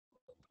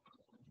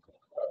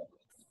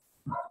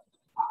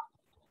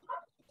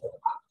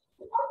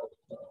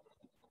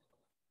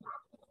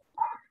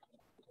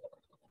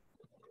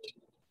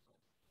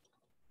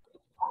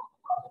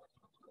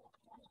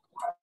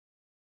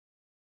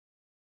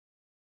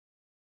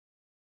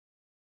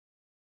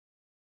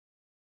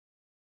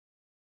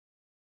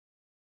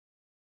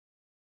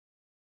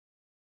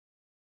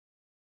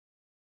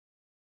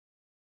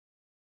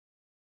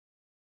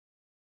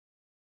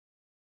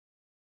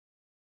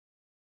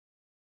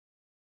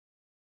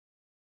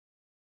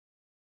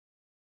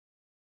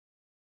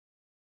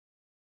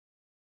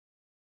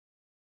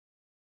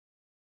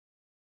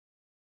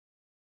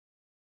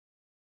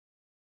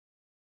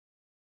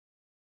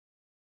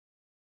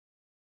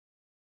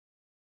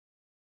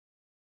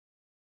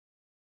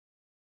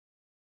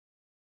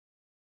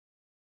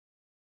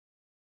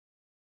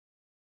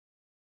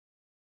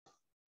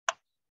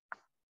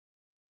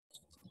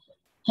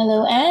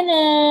Hello,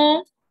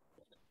 Anna.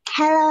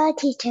 Hello,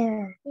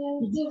 teacher.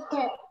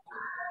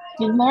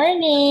 Good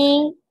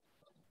morning.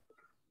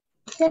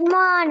 Good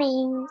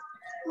morning.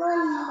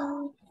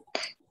 All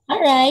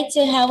right.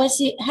 So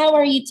how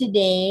are you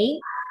today?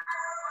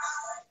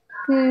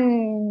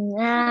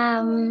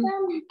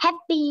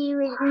 Happy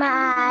with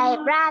my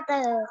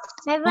brother.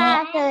 My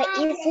brother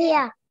is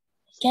here.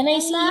 Can I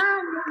see?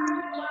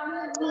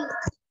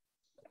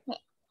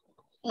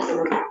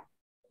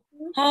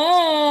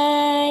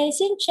 Hi.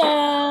 Xin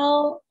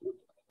chào.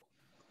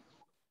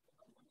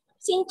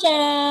 Xin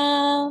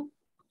chào.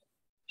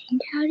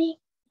 Chào đi.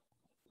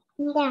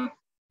 Dạ.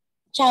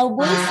 Chào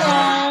buổi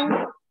sáng.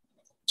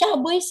 Chào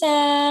buổi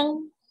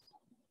sáng.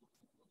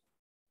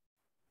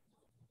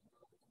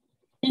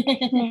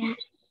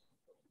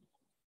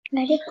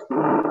 Nói đi.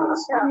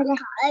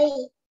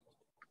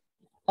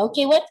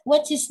 Okay,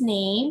 what's his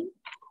name?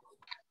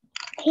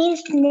 His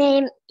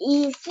name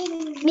is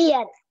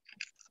Bian.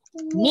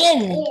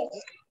 Min.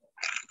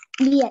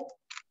 Bian.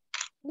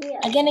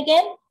 Again.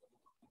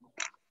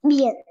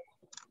 Bian.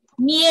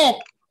 Miet.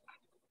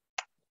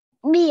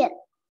 Bian.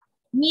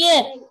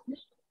 Miet.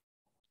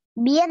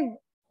 Bian.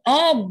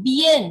 Ah,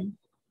 Bien.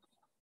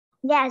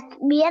 Yes,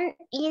 Bian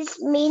is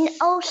mean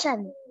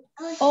ocean.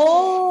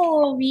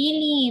 Oh,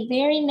 really?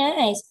 Very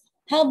nice.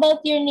 How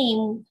about your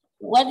name?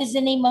 What is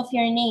the name of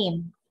your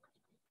name?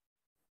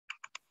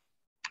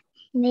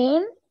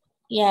 Name?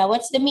 Yeah,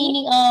 what's the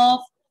meaning of,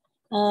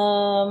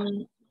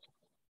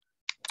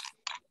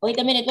 wait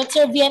a minute, what's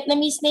your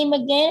Vietnamese name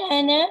again,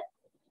 Anna?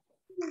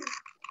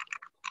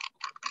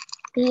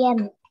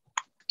 Bian.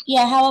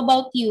 Yeah, how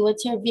about you?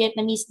 What's your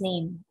Vietnamese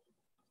name?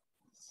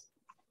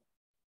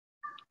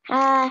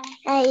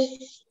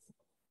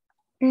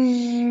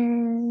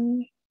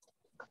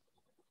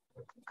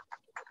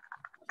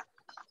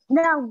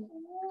 Down.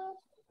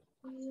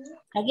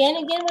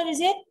 Again, what is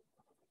it?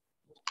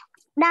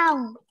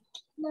 Down.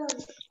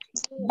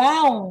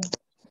 Bao.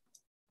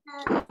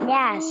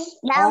 Yes,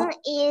 down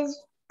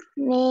is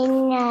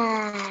mean.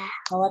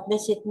 What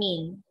does it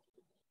mean?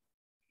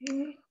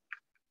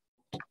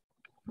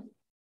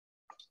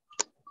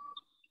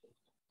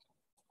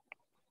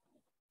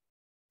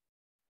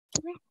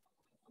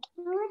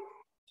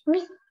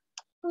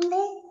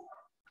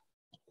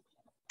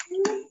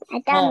 I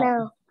don't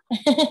know.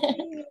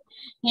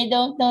 You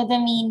don't know the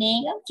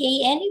meaning?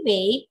 Okay,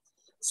 anyway.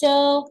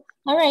 So,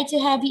 all right, so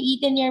have you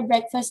eaten your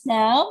breakfast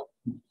now?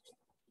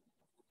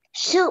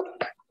 Soup.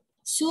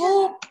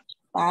 Soup.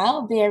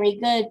 Wow, very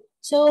good.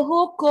 So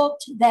who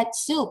cooked that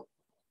soup?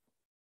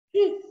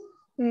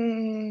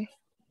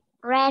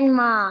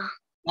 Grandma.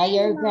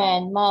 Your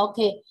grandma.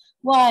 Okay.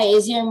 Why?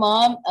 Is your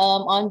mom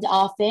on the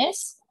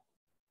office?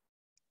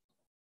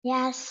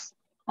 Yes.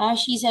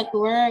 She's at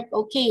work.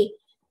 Okay.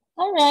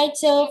 All right.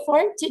 So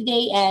for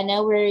today,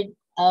 Anna, we're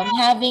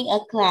having a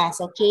class,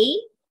 okay?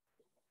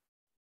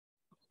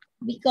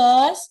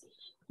 Because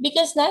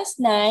last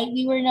night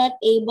we were not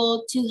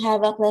able to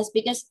have a class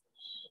because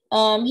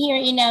here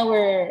in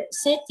our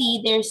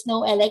city, there's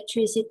no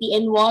electricity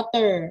and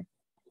water.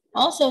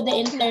 Also the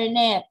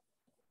internet.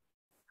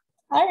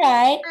 All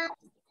right.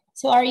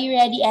 So are you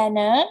ready,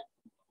 Anna?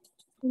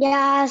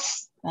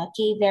 Yes.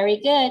 Okay, very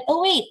good.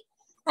 Oh, wait.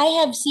 I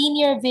have seen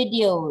your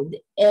video.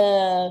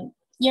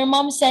 Your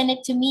mom sent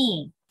it to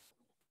me.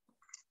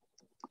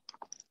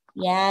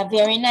 Yeah,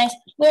 very nice.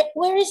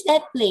 Where is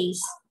that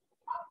place?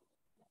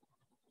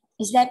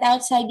 Is that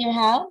outside your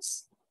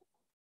house?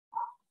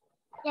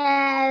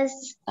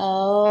 Yes.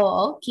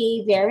 Oh,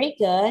 okay, very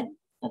good.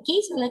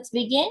 Okay, so let's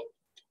begin.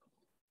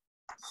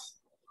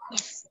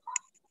 Yes.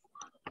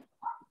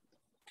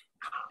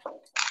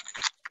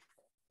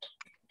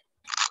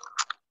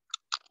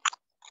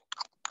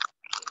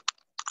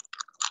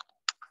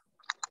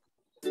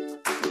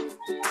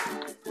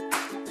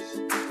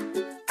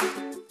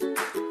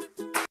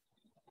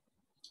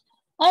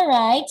 All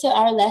right, so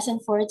our lesson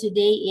for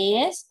today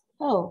is,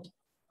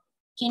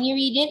 can you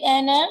read it,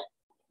 Anna?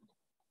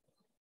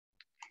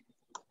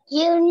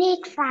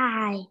 Unit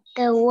 5.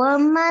 The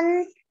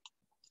woman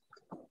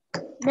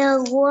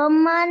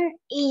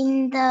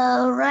in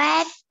the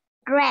red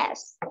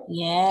dress.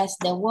 Yes,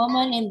 the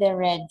woman in the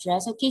red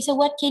dress. Okay, so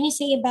what can you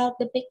say about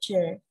the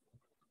picture?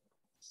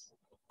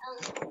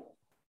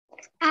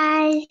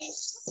 I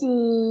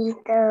see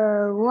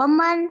the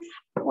woman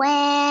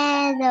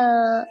wear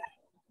the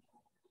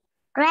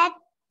red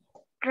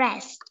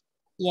dress.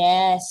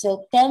 Yes,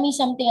 so tell me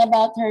something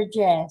about her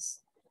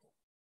dress.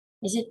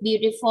 Is it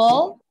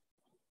beautiful?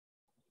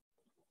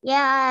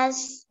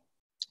 Yes.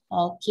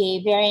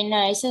 Okay, very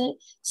nice.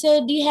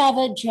 So do you have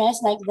a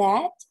dress like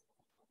that?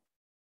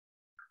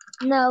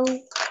 No.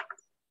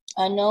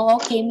 No,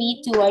 okay,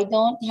 me too. I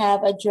don't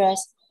have a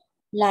dress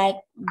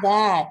like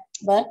that,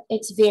 but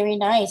it's very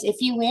nice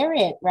if you wear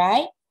it,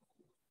 right?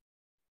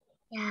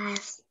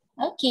 Yes.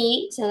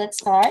 Okay, so let's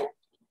start.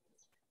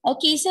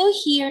 Okay, so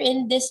here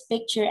in this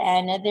picture,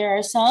 Anna, there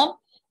are some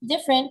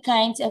different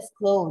kinds of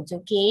clothes,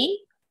 okay?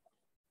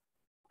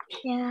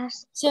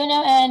 Yes. So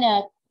now,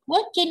 Anna,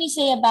 what can you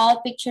say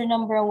about picture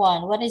number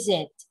 1? What is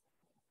it?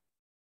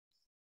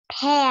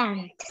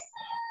 Pants.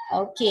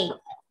 Okay.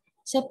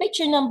 So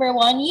picture number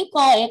 1, you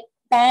call it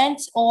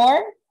pants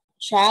or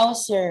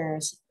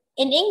trousers.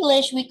 In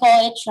English, we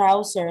call it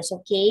trousers,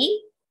 okay?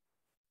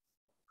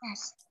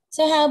 Yes.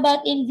 So how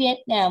about in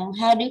Vietnam?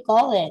 How do you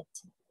call it?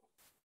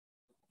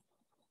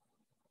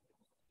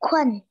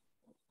 Quần.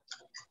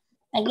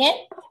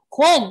 Again?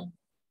 Quần.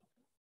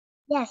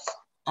 Yes.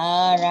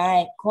 All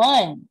right,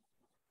 quần.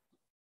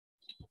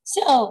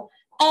 So,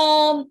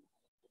 and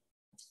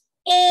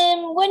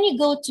when you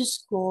go to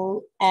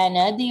school,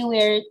 Anna, do you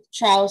wear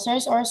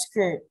trousers or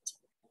skirt?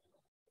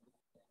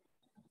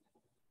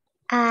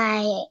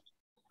 I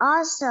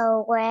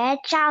also wear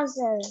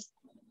trousers.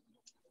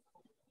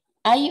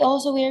 You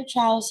also wear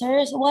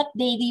trousers? What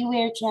day do you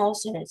wear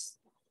trousers?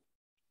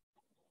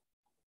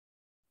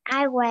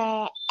 I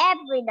wear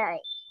every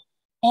day.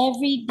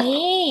 Every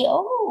day.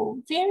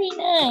 Oh, very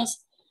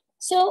nice.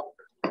 So,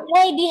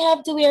 why do you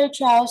have to wear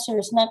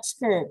trousers, not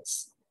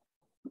skirts?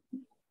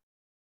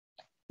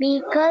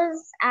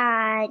 Because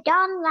I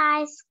don't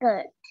like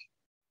skirt.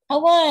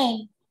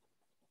 Why?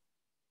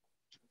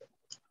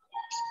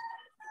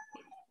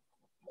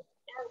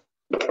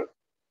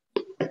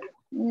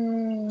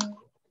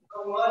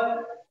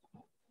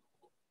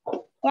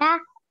 Yeah.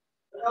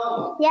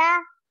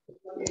 Yeah.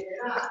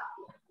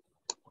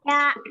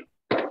 Yeah.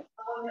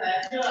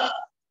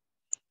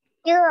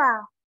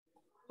 Chưa.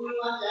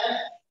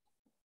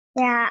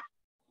 Yeah.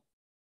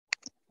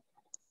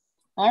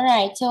 All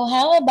right. So,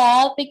 how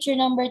about picture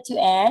number 2,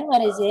 Anne?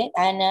 What is it,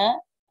 Anna?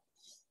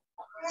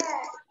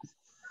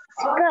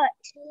 Skirt.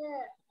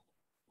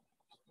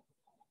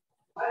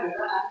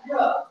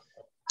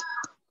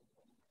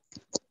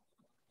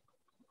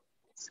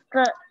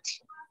 Skirt.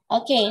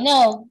 Okay,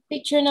 no.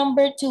 Picture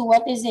number 2,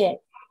 what is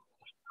it?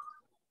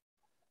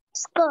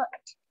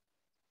 Skirt.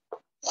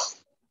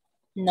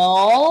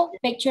 No.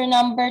 Picture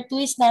number 2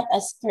 is not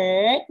a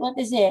skirt. What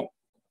is it?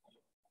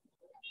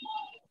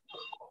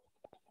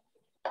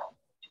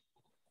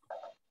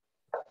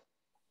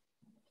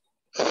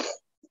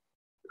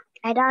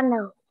 I don't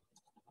know.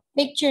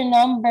 Picture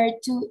number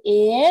 2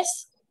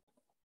 is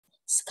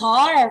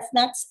scarf,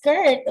 not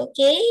skirt,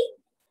 okay?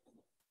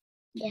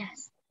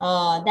 Yes.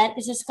 That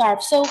is a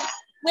scarf. So,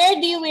 where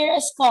do you wear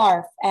a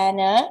scarf,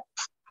 Anna?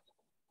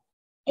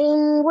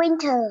 In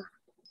winter.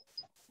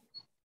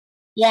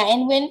 Yeah,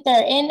 in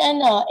winter.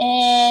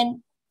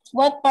 In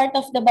what part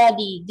of the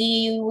body do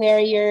you wear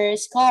your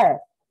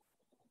scarf?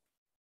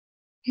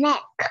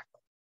 Neck.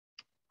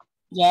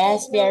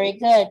 Yes, very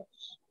good.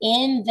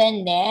 In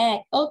the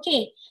neck.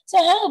 Okay. So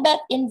how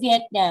about in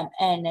Vietnam,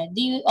 Anna? Do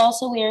you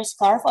also wear a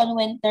scarf on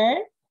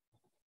winter?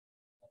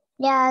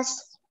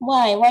 Yes.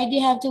 Why? Why do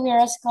you have to wear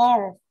a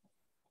scarf?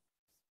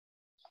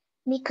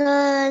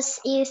 Because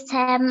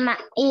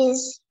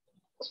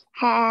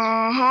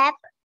have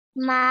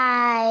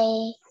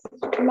my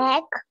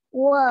neck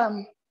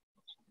warm.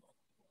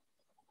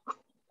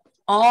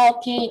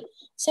 Okay.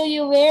 So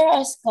you wear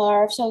a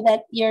scarf so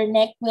that your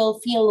neck will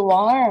feel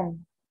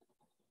warm.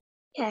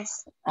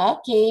 Yes.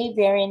 Okay,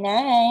 very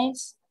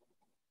nice.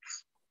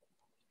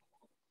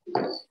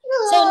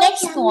 So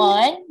next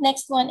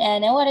one,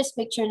 Anna, what is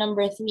picture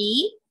number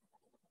 3?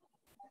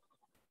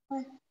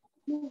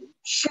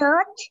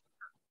 Shirt.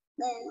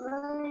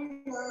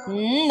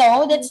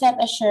 No, that's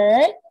not a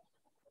shirt.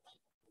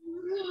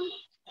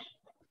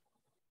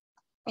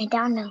 I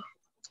don't know.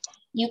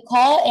 You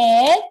call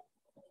it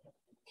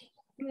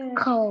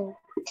Coat.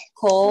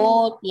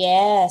 coat.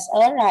 Yes,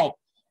 all right.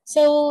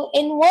 So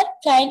in what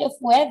kind of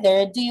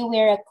weather do you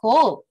wear a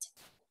coat?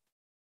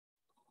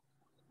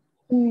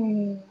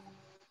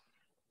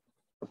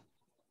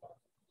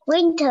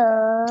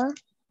 Winter.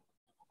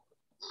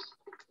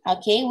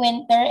 Okay,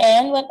 winter,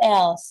 and what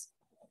else?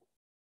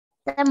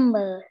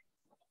 Summer.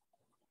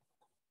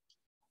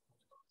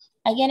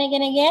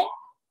 Again.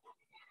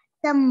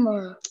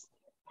 Summer.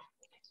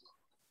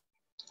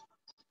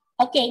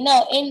 Okay,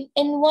 no,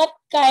 in what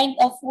kind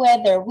of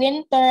weather?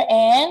 Winter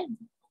and?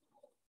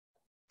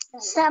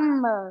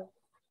 Summer.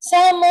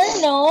 Summer,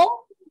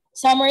 no.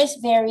 Summer is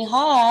very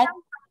hot.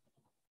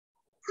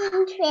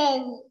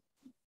 Train.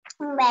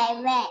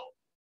 Vậy.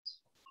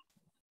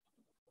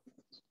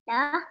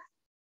 Đó.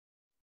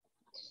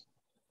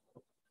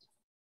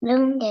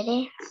 Lưng vậy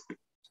đi.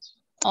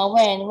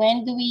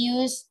 When do we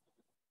use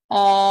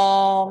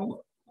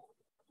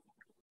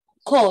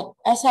coat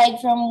aside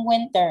from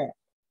winter?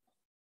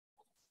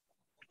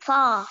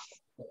 Fall.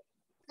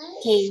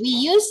 Okay, we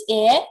use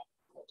it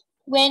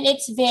when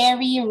it's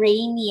very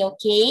rainy,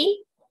 okay?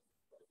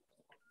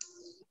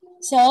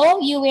 So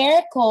you wear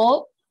a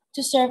coat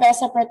to serve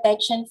as a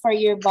protection for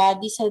your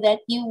body so that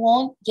you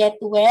won't get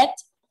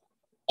wet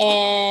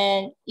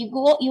and you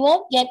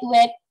won't get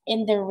wet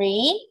in the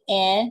rain,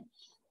 and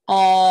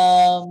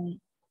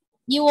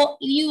you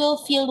will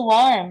feel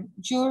warm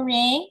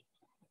during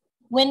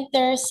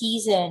winter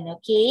season,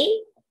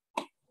 okay?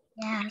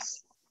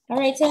 Yes. All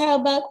right, so how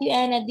about you,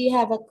 Anna? Do you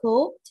have a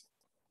coat?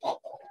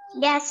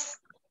 Yes.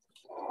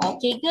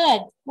 Okay,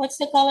 good. What's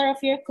the color of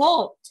your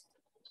coat?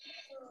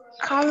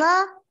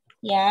 Color.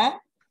 Yeah?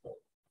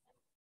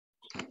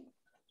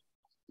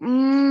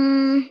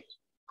 Mm,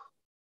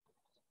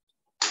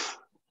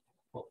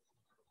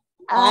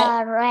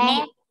 I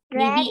red,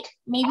 red.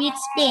 Maybe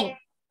it's pink.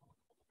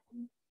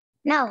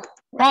 No, Oh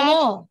red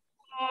no.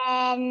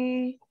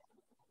 and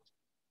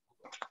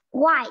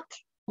white.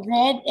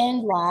 Red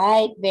and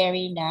white.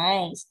 Very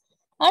nice.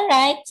 All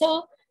right.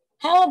 So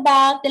how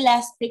about the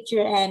last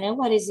picture, Anna?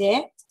 What is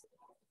it?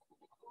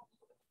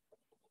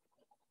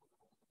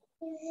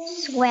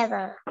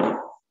 Sweater.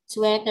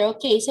 Sweater.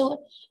 Okay. So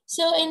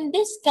in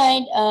this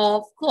kind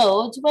of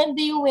clothes, when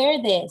do you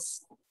wear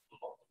this?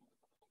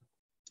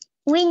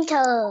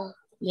 Winter.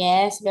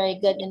 Yes, very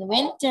good. In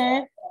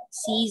winter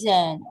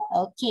season.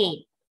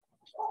 Okay.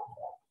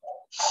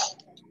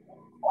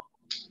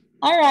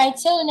 All right.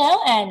 So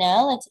now,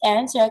 Anna, let's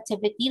answer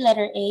activity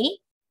letter A.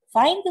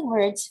 Find the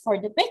words for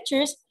the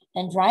pictures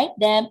and write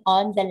them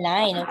on the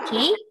line.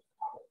 Okay.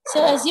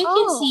 So as you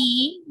can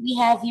see, we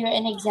have here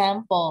an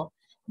example.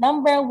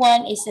 Number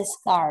 1 is a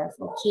scarf.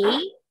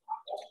 Okay.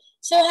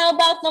 So how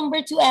about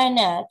number 2,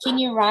 Anna? Can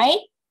you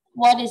write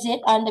what is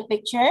it on the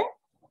picture?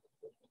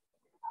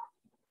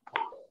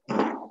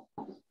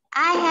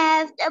 I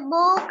have a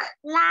book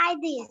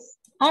like this.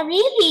 Oh,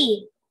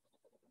 really?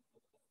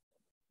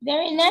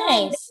 Very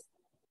nice.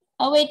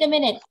 Oh, wait a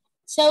minute.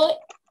 So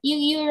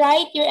you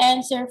write your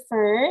answer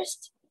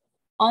first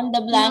on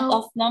the blank No.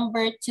 of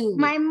number 2.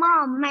 My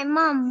mom.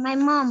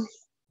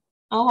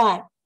 Oh,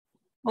 what?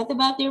 What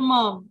about your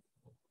mom?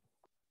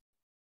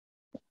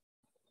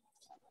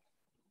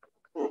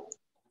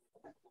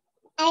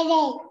 I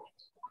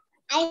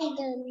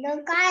don't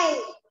know.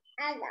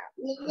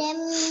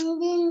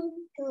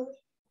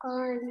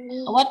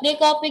 What do you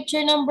call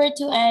picture number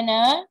 2,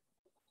 Anna?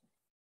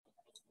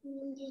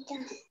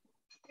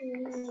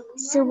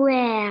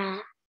 Swear.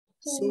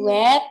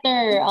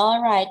 Sweater.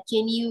 All right.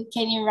 Can you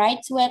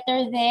write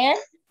sweater there?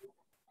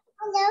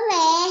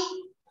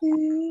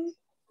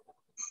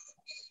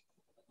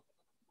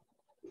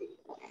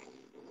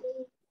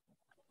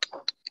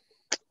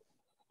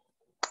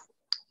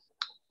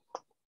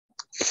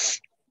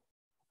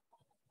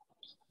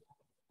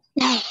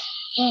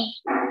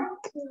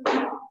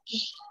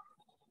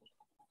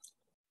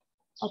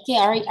 Okay.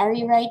 Are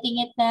you writing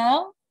it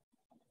now?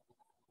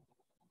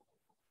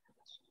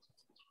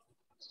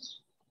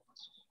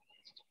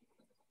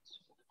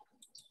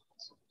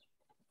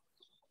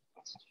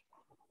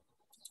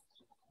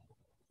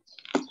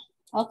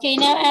 Okay.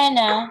 Now,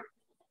 Anna.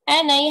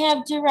 Anna, you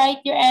have to write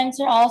your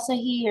answer also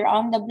here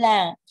on the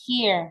blank.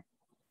 Here.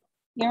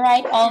 You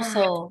write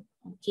also.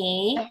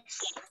 Okay.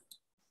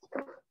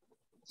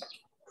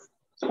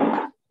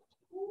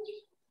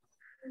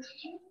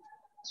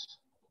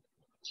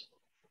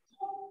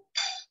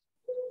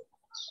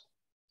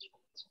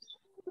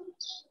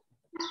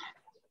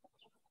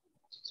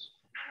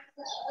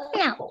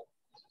 No.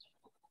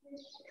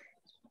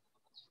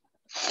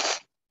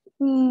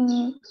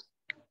 Mm.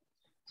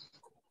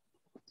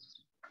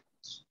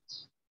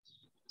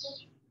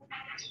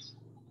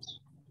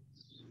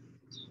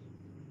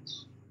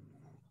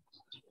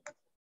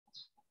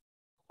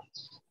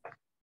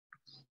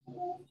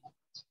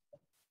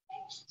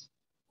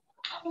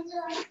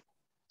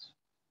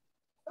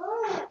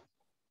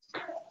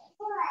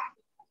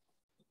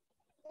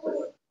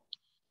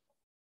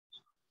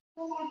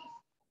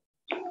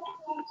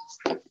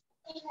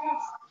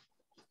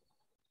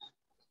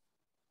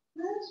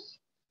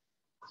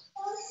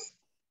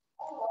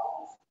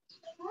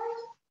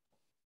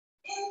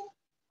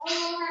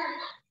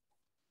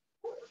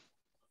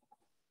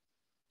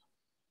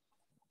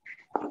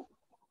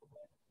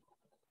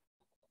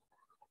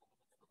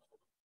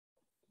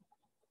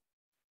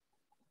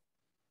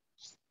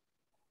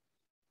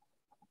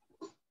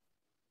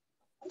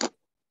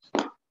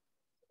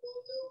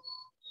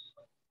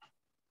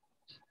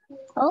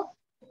 Oh.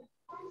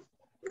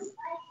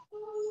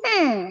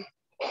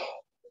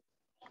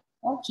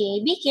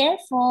 Okay. Be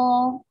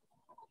careful.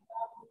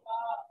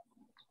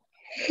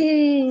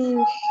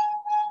 Hmm.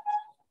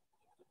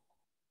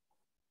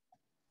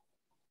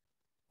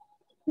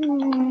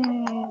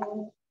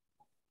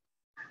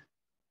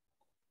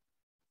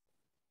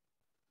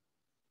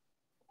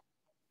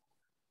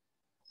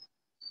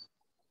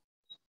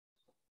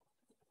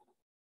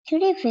 Too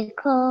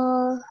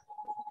difficult.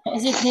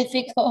 Is it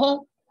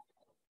difficult?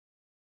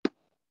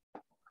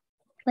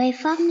 Wait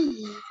for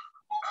me.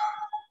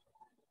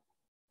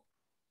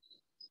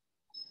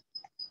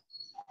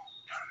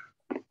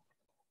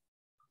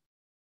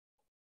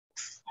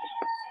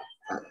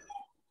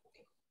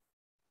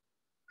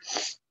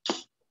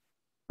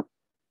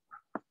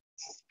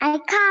 I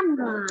can't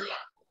write.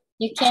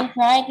 You can't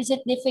write. Is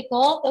it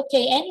difficult?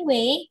 Okay.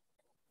 Anyway,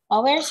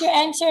 where's your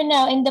answer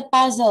now in the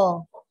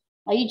puzzle?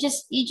 You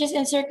just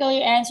encircle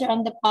your answer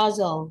on the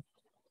puzzle.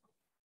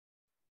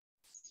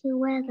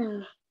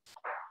 Sweater.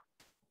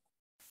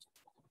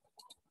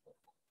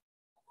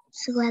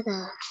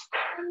 Sweater.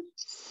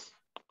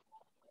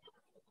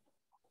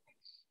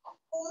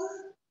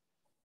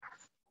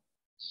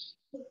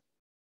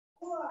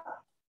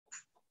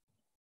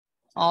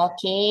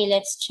 Okay,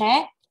 let's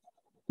check.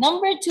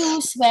 Number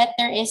 2,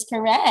 sweater is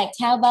correct.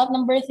 How about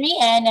number 3,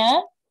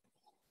 Anna?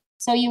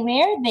 So you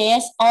wear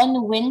this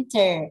on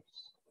winter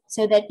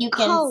so that you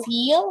can Cold.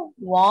 feel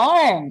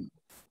warm.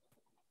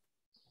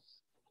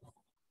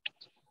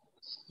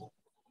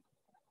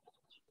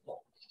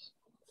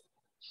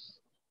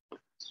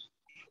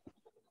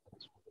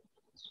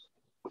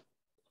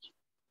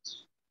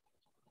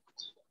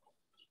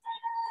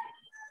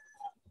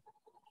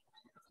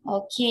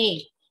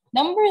 Okay.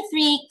 Number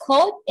 3,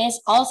 coat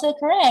is also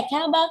correct.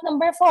 How about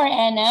number 4,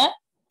 Anna?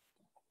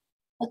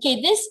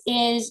 Okay, this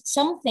is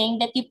something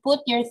that you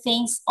put your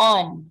things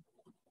on.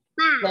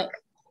 Bag.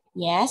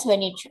 Yes,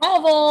 when you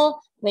travel,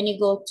 when you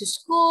go to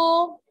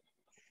school,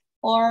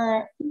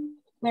 or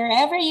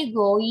wherever you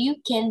go, you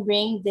can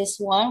bring this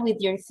one with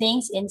your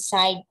things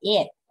inside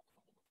it.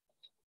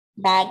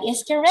 Bag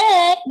is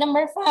correct.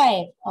 Number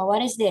 5. Oh,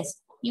 what is this?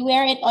 You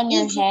wear it on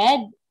your Easy. head.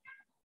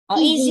 Oh,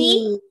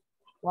 easy.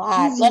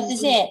 What? Easy. What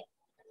is it?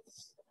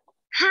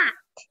 Hat.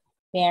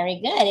 Very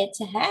good.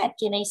 It's a hat.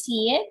 Can I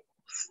see it?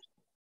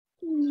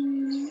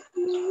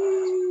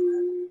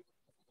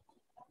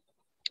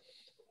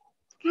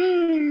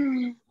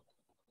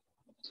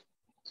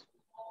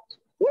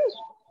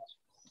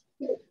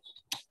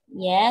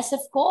 Yes,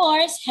 of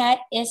course. Hat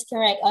is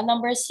correct. On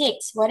number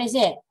 6, what is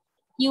it?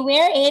 You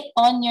wear it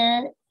on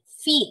your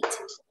feet.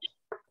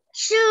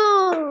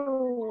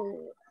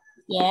 Shoe.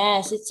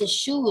 Yes, it's a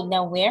shoe.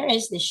 Now, where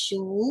is the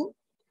shoe?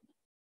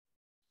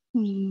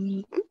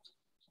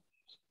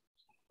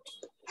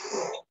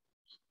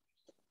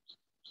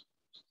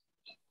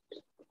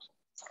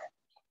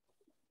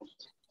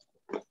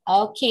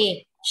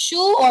 Okay.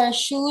 Shoe or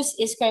shoes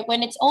is correct.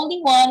 When it's only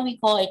one, we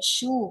call it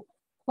shoe.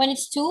 When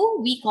it's two,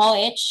 we call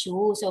it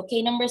shoes.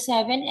 Okay, number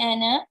 7,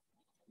 Anna.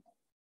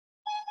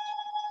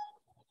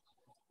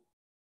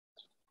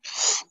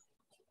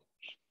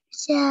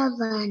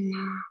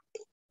 Savannah.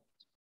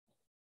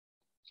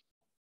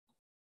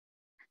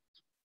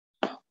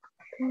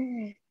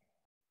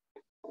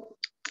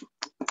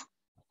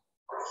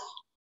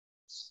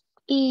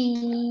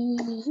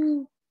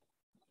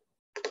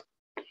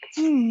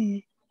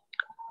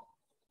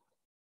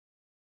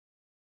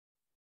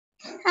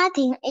 I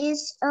think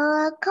it's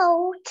a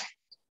coat.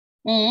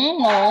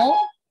 No,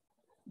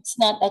 it's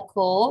not a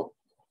coat.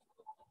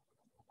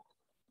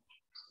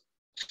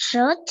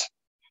 Shirt.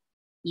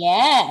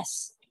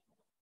 Yes.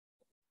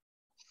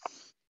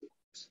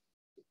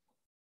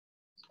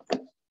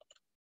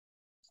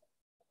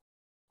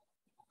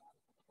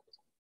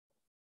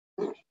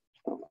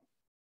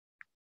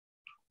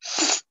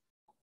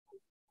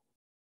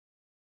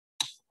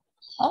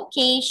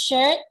 Okay,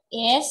 shirt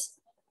is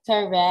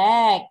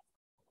correct.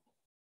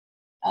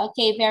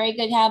 Okay, very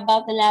good. How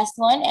about the last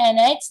one,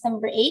 Anna? It's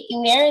number 8.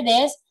 You wear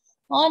this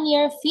on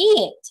your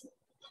feet.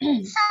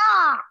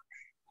 Sock.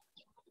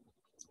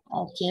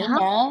 Okay,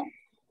 Sock.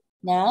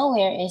 now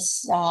where is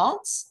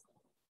socks?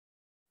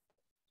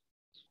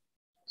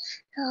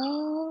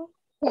 Sock.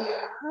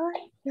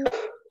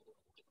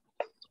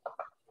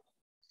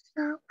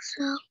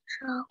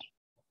 Sock.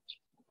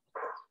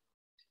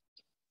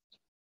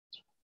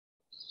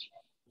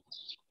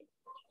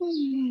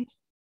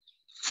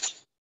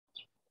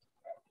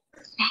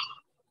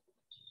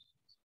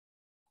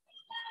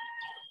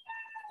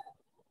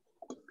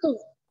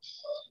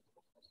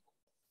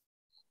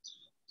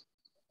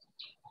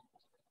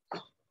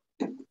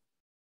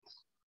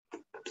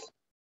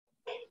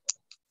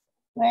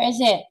 Where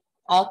is it?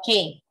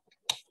 Okay.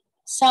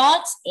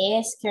 Socks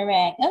is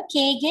correct.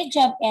 Okay, good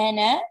job,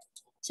 Anna.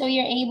 So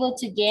you're able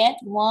to get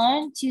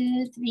 1,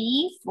 2,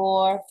 3,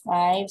 4,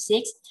 5,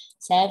 6,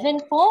 7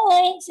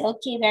 points.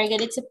 Okay, very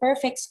good. It's a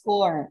perfect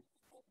score.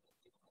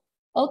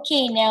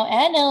 Okay, now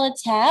Anna,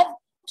 let's have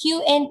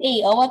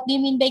Q&A. Oh, what do you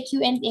mean by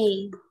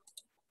Q&A?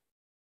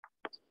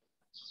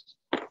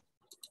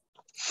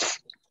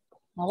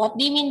 What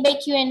do you mean by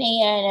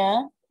Q&A,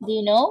 Anna? Do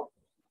you know?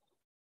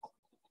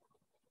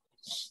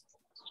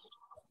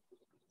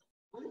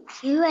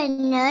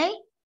 Q&A.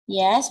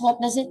 Yes, what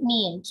does it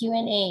mean?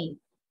 Q&A.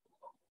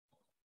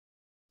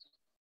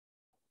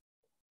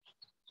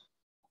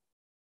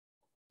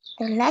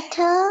 The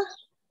letter.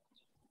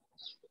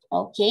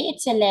 Okay,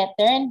 it's a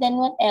letter. And then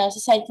what else?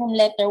 Aside from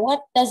letter,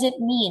 what does it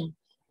mean?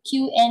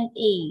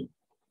 Q&A.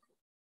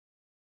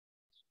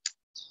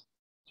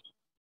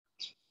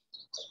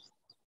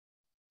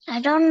 I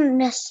don't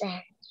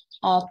understand.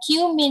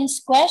 Q means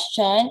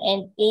question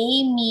and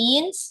A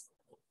means?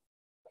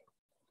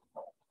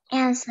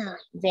 Answer.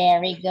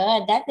 Very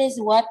good. That is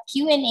what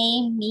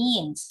Q&A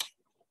means.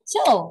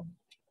 So,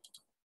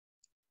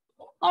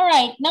 all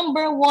right,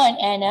 number 1,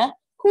 Anna.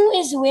 Who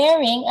is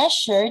wearing a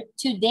shirt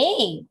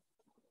today?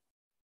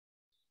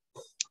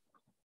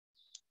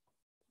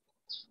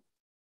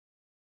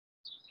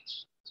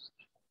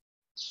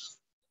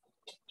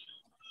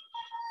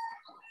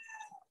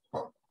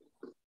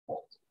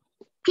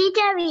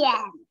 Teacher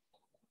Bian.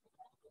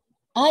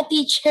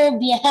 Teacher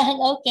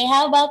Bian. Okay,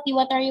 how about you?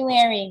 What are you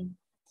wearing?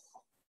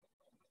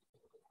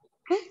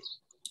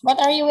 What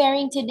are you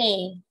wearing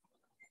today?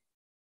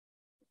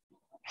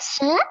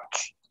 Shirt.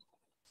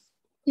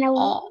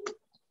 No.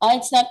 Oh,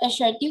 it's not a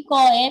shirt. You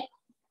call it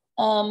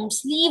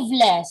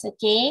sleeveless,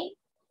 okay?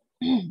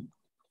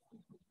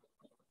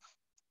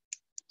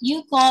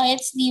 You call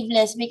it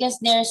sleeveless because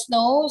there's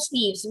no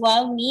sleeves.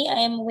 While me, I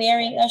am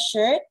wearing a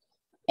shirt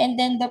and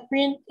then the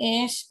print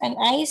is an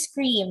ice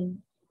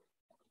cream.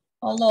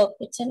 Oh, look,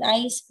 it's an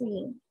ice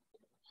cream.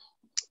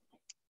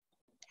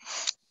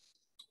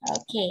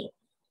 Okay,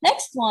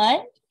 next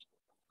one.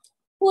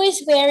 Who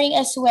is wearing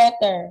a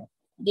sweater?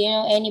 Do you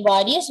know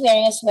anybody is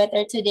wearing a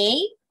sweater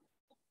today?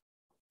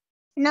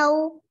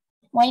 No.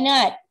 Why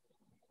not?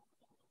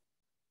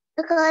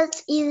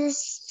 Because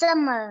it's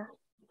summer.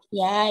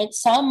 Yeah,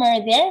 it's summer.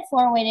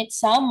 Therefore, when it's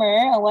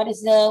summer,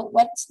 what's the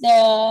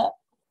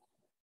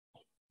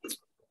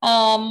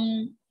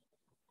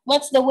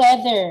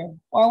weather?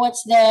 Or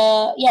what's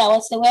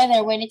the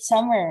weather when it's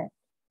summer?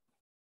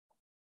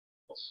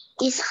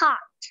 It's hot.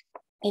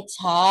 It's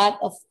hot,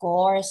 of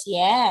course,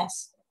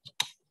 yes.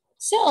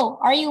 So,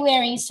 are you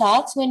wearing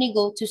socks when you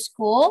go to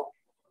school?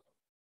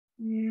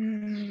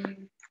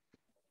 When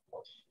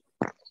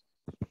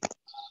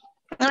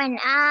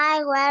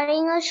I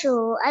wearing a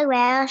shoe, I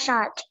wear a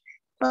short.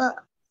 But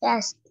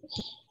yes.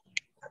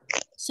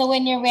 So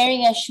when you're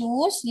wearing a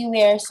shoes, you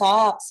wear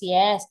socks,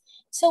 yes.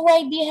 So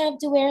why do you have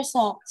to wear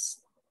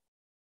socks?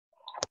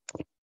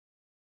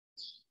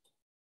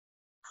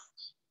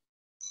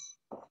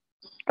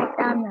 I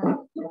don't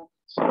know.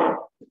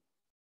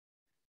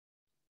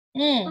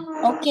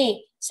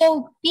 Okay,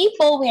 so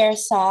people wear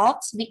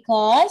socks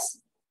because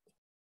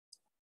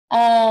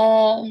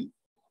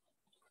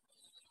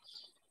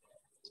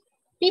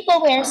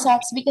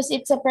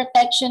it's a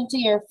protection to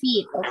your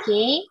feet,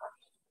 okay?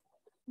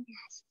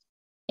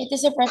 It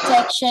is a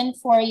protection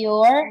for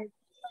your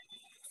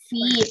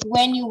feet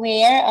when you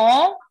wear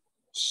a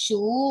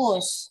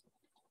shoes.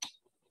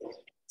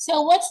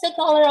 So what's the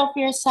color of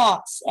your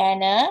socks,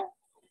 Anna?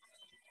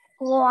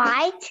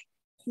 White,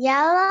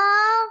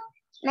 yellow,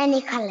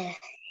 many colors.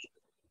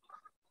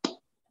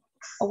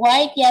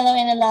 White, yellow,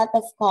 and a lot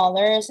of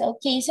colors.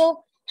 Okay,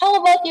 so how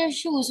about your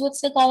shoes? What's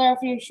the color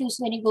of your shoes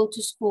when you go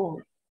to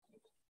school?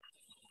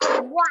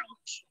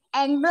 White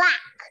and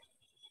black.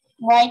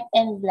 White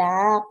and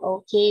black.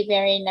 Okay,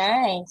 very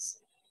nice.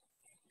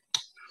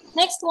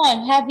 Next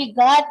one, have you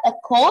got a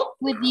coat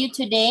with you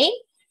today?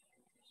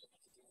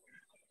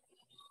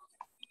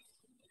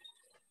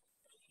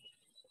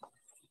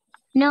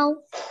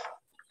 No.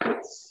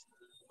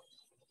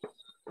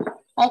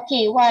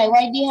 Okay, why?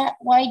 Why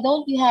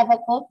don't you have a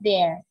coat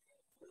there?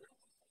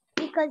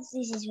 Because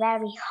this is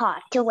very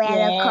hot to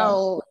wear a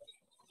coat.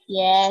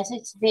 Yes,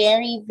 it's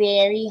very,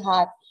 very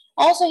hot.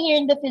 Also here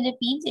in the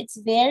Philippines, it's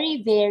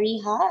very, very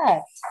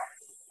hot.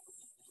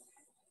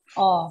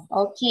 Oh,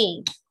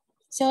 okay.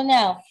 So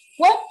now,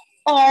 what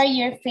are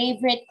your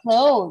favorite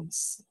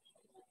clothes?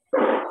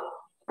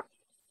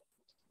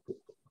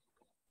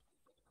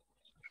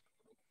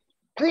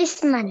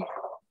 Policeman.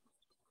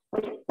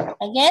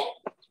 Again?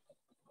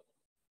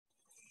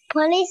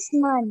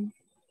 Policeman.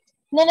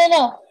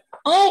 No.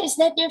 Ah, is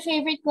that your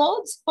favorite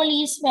clothes?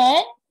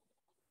 Policeman?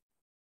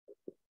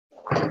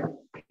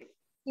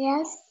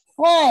 Yes.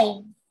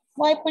 Why?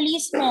 Why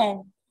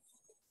policeman?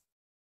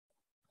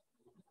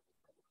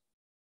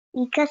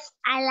 Because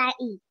I like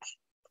it.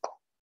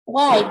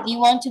 Why? Do you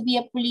want to be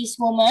a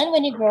policewoman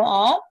when you grow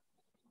up?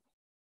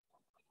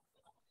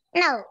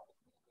 No.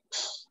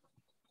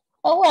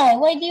 Oh, why?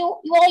 Why do you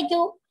want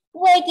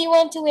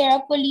to wear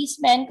a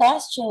policeman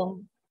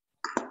costume?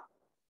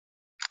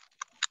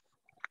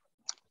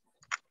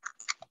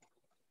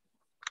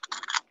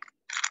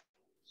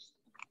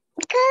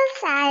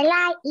 Because I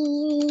like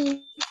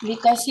it.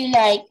 Because you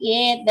like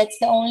it. That's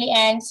the only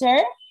answer?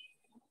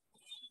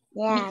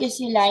 Yeah. Because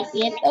you like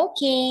it.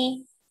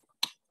 Okay.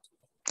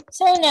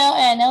 So now,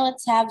 Anna,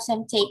 let's have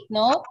some take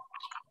note.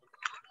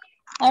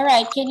 All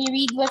right. Can you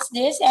read what's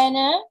this,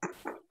 Anna?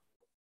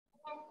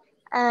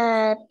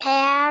 A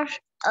pair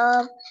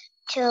of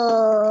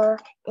to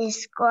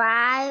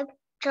describe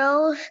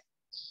trousers.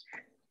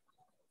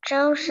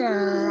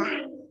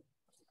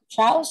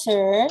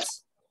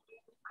 Trousers.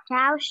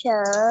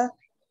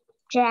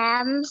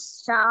 Jams,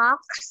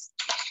 socks,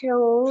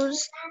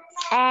 shoes,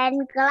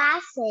 and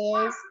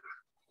glasses.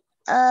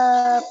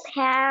 A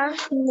pair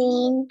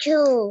mean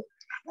two,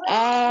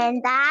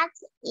 and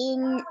that's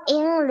in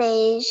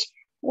English.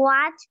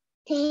 What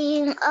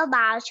think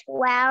about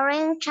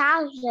wearing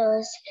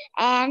trousers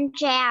and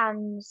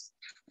jams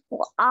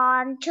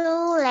on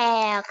two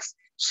legs,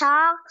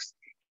 socks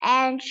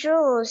and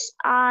shoes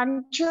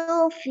on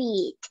 2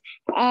 feet,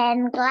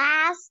 and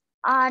glass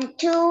on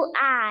 2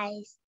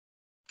 eyes?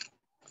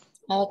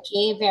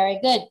 Okay, very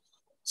good.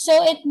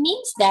 So it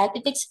means that,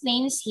 it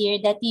explains here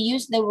that you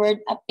use the word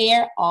a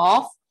pair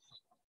of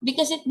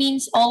because it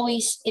means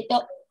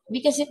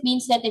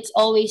that it's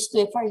always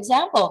two. For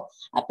example,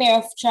 a pair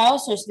of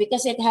trousers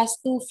because it has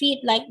 2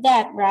 feet like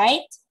that,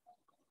 right?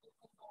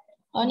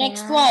 Oh,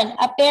 next one,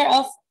 a pair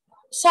of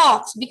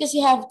socks because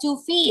you have 2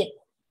 feet.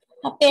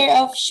 A pair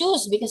of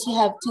shoes because you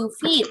have 2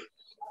 feet.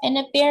 And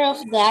a pair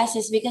of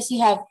glasses because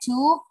you have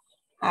 2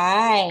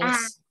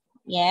 eyes.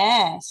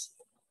 Yes.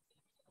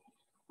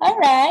 All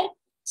right.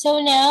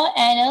 So now,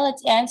 Anna,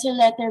 let's answer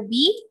letter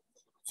B.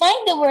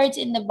 Find the words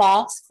in the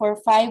box for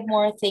 5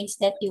 more things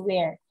that you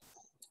wear.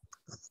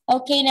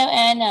 Okay, now,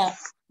 Anna,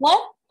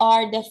 what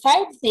are the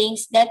 5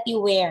 things that you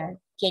wear?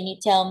 Can you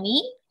tell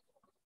me?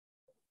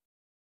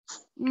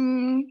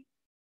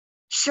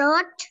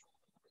 Shirt.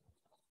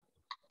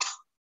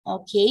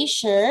 Okay,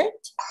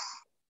 shirt.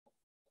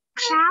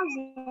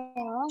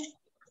 Trouser.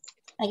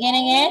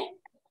 Again.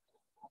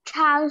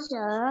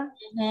 Trouser.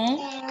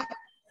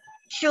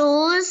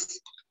 Shoes.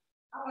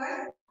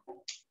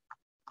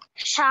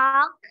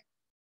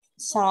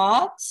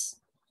 Socks.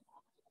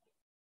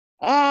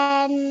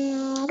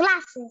 And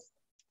glasses.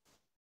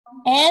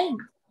 And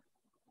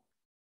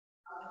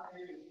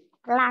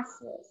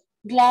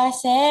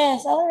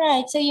glasses. All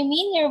right. So you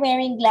mean you're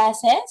wearing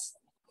glasses?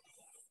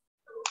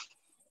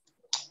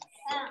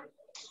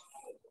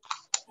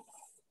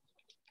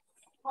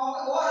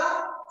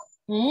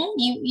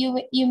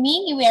 You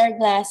mean you wear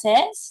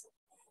glasses?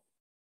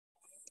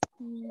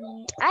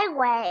 I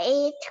wear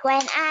it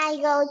when I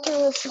go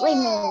to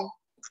swimming.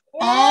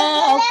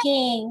 Ah,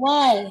 okay.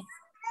 Why?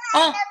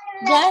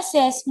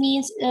 Glasses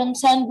means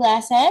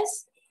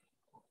sunglasses?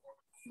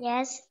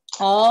 Yes.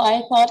 Oh,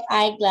 I thought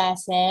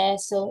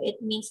eyeglasses. So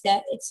it means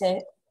that it's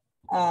a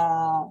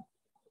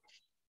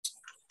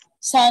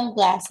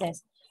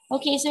sunglasses.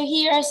 Okay, so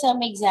here are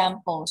some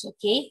examples,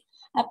 okay?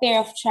 A pair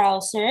of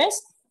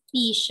trousers,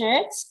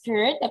 t-shirt,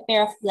 skirt, a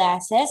pair of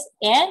glasses,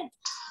 and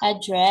a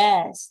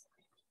dress.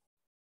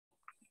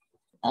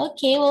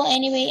 Okay, well,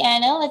 anyway,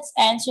 Anna, let's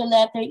answer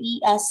letter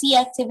C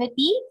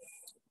activity.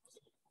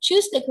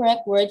 Choose the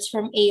correct words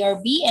from A or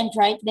B and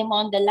write them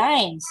on the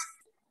lines.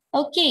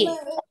 Okay.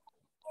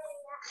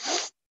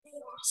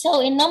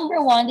 So in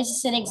number 1, this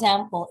is an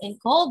example. In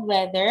cold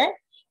weather,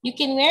 you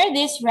can wear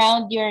this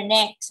round your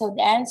neck. So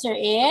the answer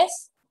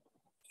is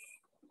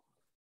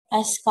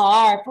a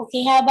scarf.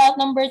 Okay, how about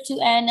number 2,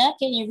 Anna?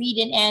 Can you read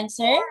and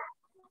answer?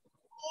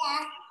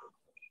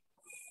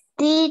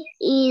 This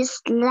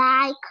is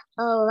like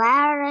a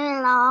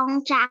very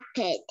long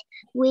jacket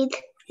which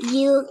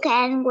you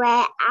can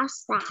wear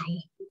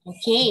outside.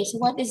 Okay, so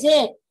what is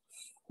it?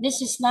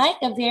 This is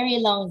like a very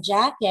long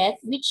jacket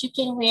which you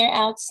can wear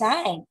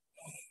outside.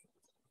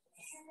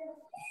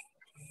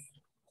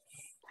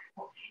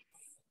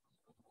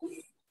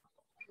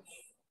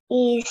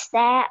 Is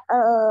that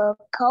a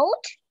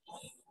coat?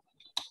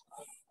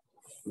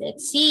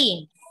 Let's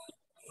see.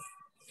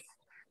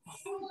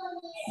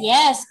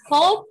 Yes,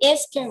 coat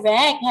is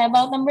correct. How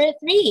about number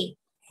 3?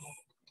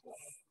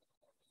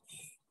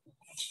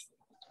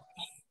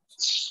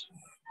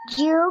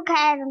 You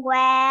can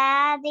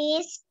wear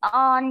this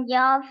on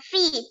your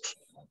feet,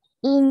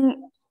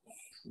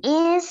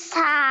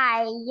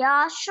 inside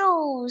your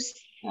shoes.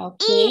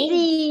 Okay.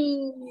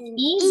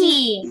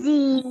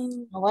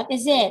 Easy. What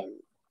is it?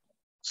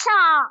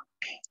 Sock.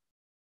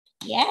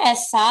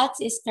 Yes, socks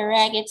is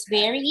correct. It's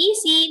very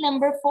easy.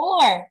 Number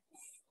 4.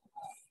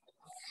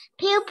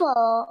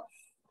 People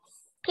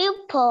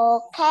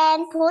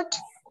can put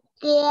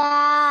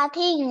their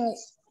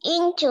things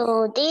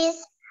into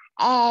this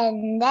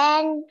and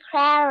then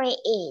carry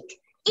it.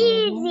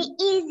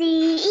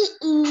 Easy.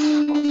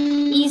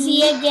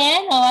 Easy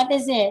again? Or what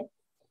is it?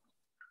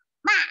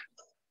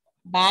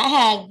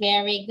 Bag.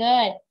 Very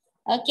good.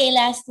 Okay,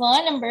 last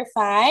one. Number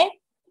 5.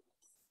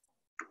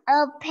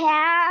 A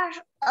pair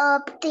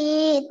of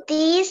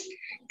these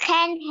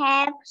can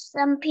help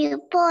some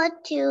people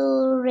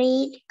to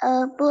read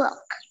a book.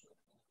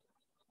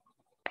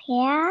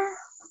 Pair?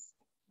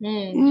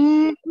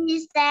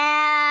 Is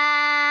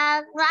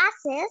there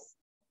glasses?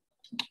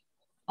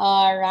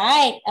 All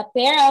right. A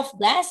pair of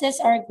glasses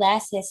or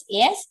glasses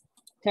is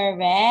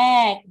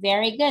correct.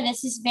 Very good.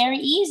 This is very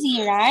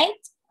easy, right?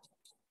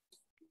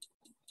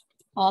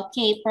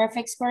 Okay,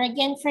 perfect score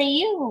again for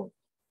you.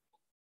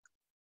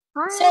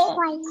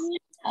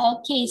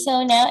 Okay,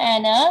 so now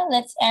Anna,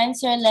 let's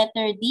answer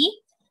letter D.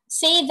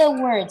 Say the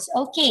words.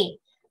 Okay,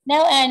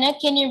 now Anna,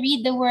 can you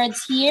read the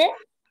words here?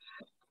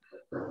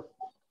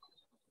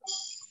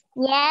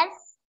 Yes,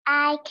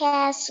 I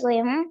can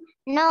swim.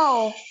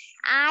 No,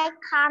 I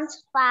can't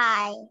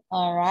fly.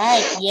 All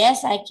right,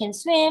 yes, I can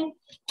swim.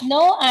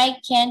 No, I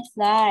can't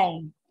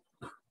fly.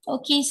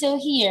 Okay, so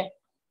here,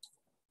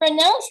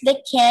 pronounce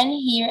the can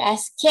here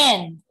as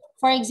can.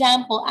 For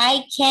example,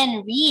 I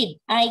can read,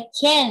 I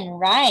can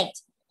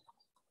write.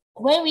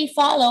 When we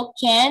follow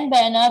can by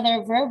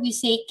another verb, we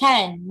say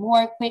can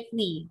more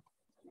quickly.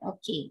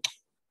 Okay.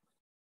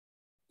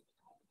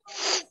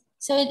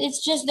 So it's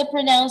just the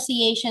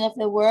pronunciation of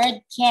the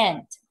word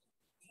can't.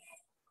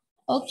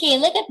 Okay,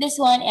 look at this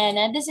one,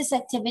 Anna. This is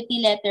activity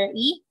letter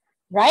E.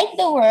 Write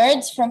the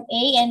words from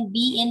A and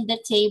B in the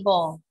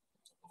table.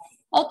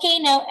 Okay,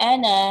 now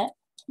Anna,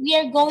 we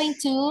are going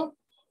to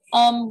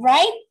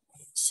write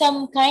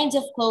some kinds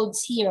of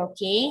clothes here,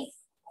 okay?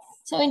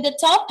 So in the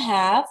top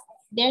half,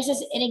 there's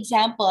an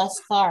example, a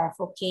scarf,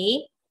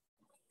 okay?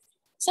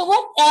 So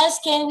what else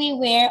can we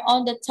wear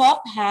on the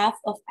top half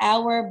of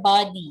our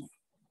body?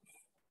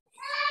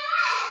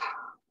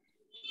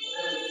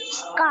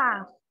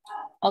 Scarf.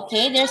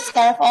 Okay, there's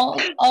scarf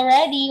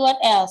already. What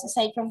else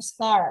aside from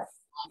scarf?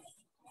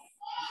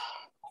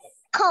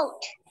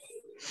 Coat.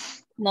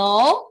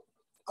 No.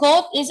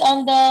 Coat is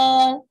on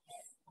the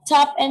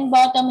top and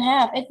bottom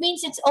half. It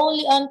means it's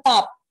only on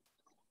top.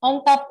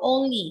 On top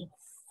only.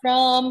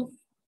 From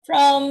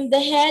the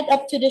head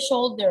up to the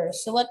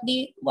shoulders. So what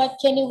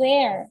can you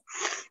wear?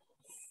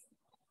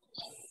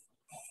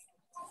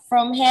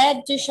 From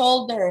head to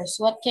shoulders,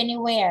 what can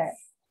you wear?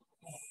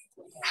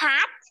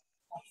 Hat.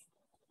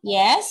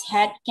 Yes,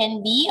 hat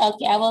can be.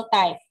 Okay, I will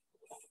type.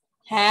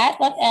 Hat,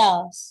 what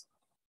else?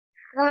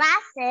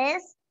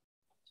 Glasses.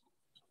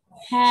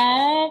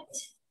 Hat,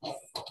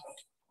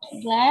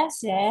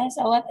 glasses,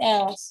 or what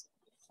else?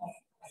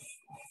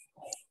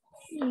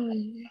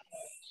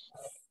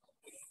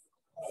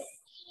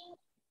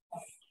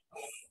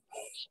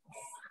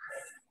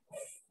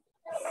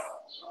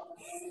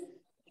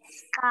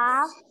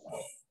 Scarf.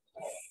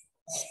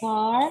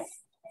 Scarf.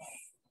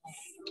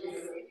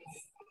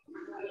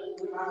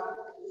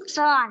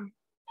 So on.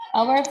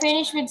 We're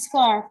finished with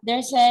scarf.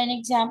 There's an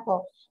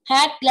example.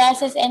 Hat,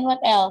 glasses, and what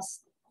else?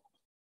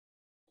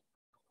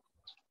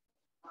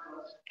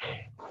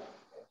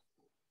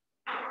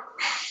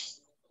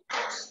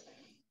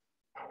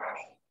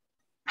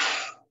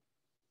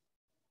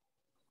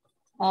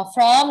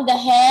 From the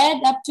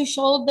head up to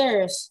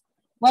shoulders.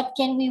 What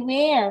can we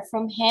wear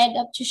from head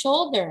up to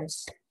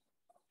shoulders?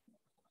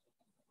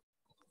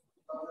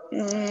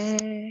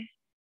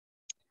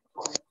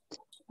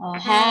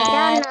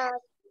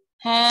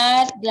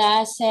 Hat,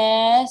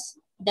 glasses.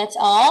 That's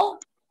all?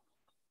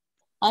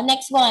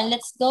 Next one,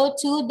 let's go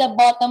to the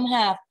bottom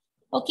half.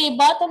 Okay,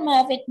 bottom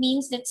half, it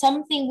means that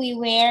something we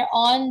wear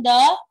on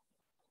the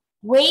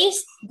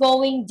waist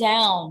going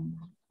down.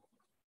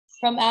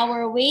 From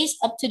our waist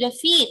up to the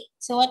feet.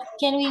 So what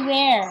can we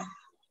wear?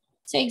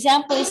 So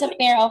example is a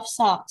pair of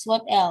socks.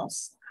 What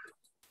else?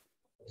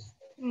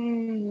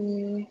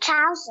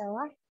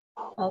 Trouser.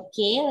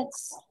 Okay,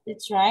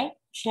 let's write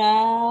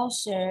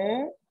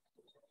trouser.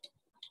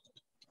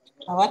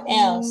 What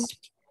else?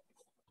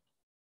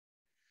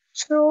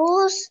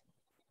 Shoes.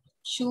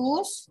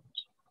 Shoes.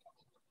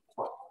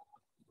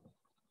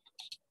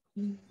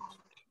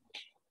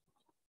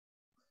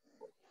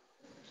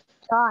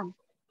 On.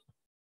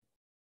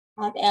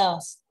 What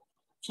else?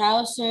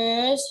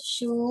 Trousers,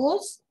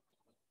 shoes.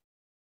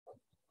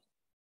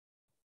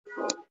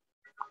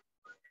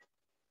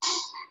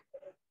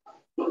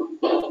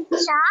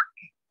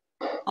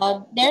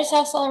 Sock. There's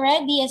socks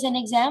already as an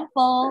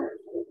example.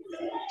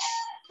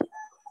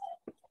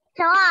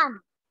 On.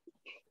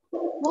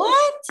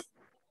 What?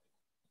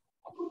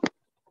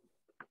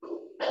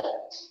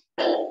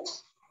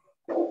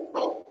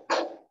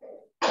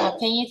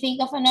 Can you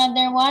think of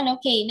another one?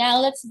 Okay, now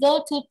let's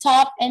go to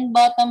top and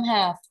bottom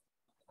half.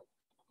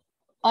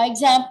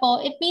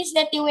 Example, it means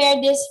that you wear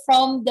this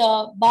from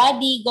the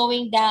body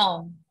going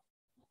down.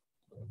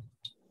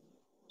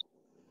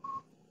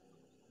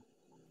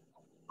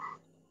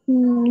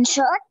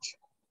 Shirt.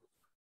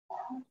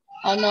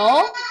 Oh,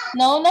 no?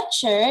 No, not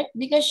shirt,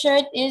 because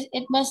shirt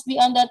it must be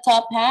on the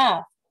top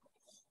half.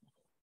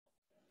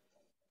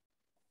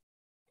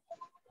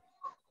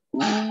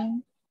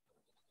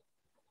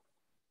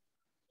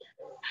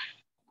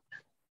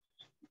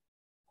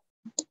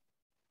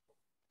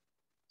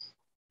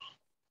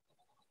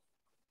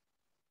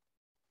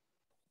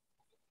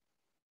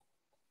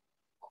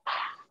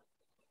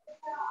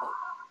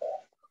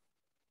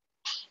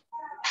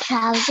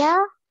 Trouser.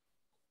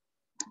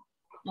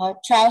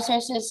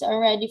 Trousers is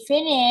already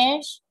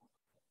finished.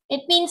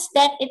 It means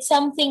that it's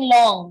something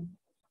long.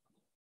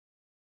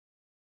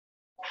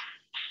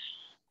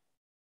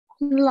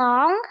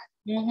 Long.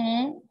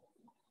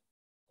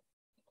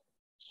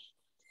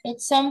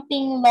 It's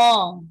something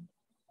long.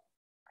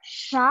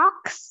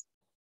 Socks.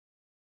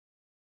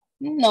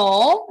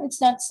 No, it's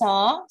not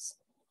socks.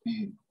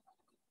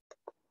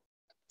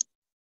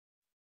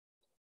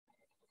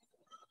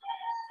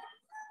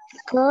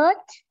 Skirt.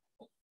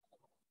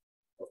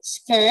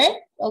 Skirt,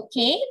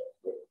 okay.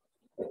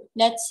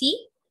 Let's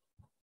see.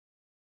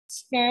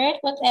 Skirt,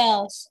 what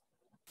else?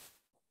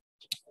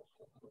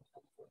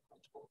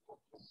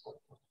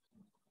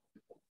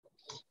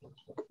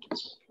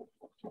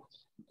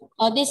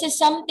 This is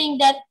something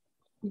that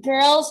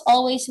girls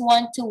always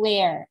want to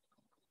wear.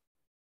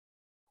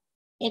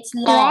 It's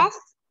long. Dress.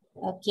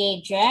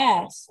 Okay,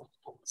 dress.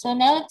 So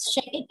now let's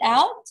check it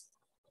out.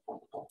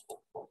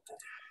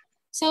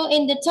 So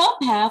in the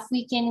top half,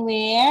 we can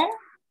wear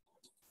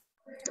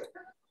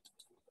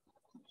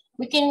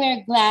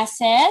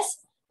glasses,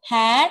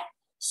 hat,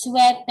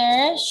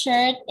 sweater,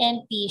 shirt,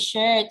 and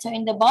t-shirt. So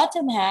in the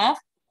bottom half,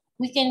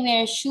 we can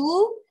wear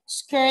shoe,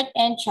 skirt,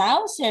 and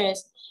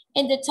trousers.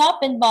 In the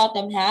top and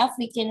bottom half,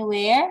 we can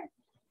wear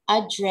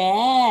a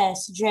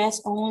dress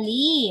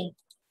only.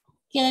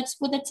 Okay, let's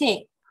put a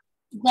tick.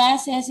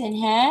 Glasses and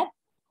hat,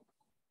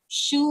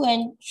 shoe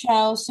and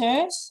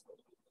trousers,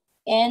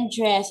 and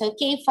dress.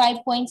 Okay,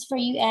 5 points for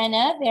you,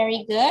 Anna.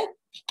 Very good.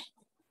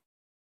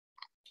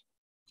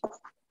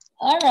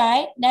 All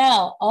right,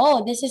 now,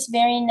 this is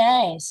very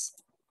nice.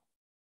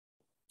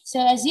 So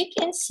as you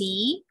can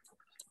see,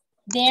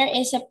 there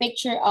is a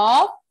picture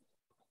of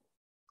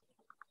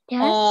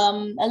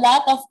a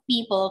lot of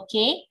people,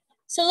 okay?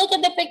 So look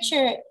at the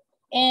picture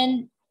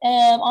and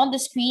on the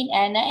screen,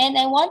 Anna, and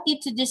I want you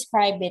to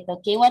describe it,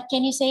 okay? What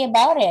can you say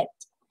about it?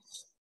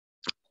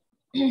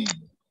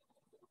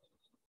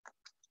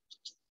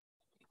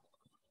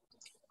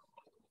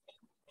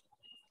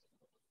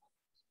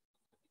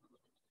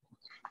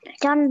 I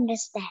don't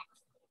understand.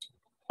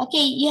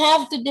 Okay, you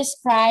have to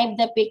describe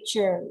the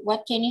picture.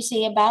 What can you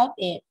say about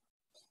it?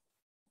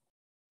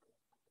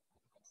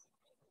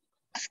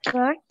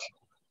 Skirt.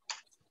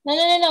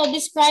 No.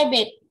 Describe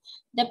it.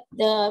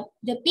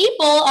 The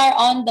people are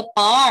on the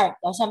park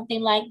or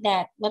something like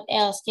that. What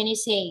else can you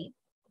say?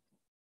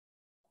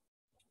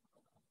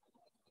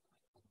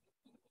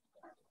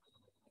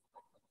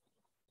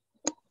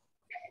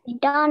 I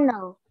don't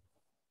know.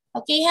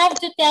 Okay, you have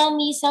to tell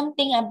me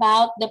something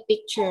about the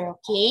picture,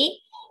 okay?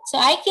 So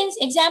I can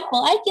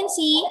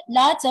see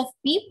lots of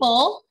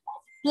people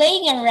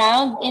playing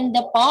around in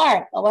the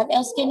park. What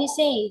else can you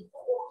say?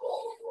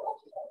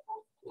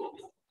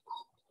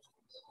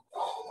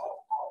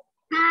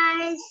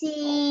 I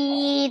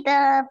see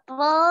the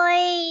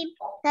boy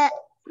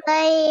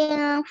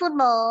playing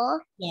football.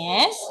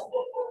 Yes.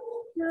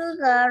 The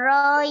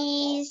girl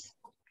is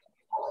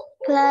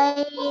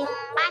playing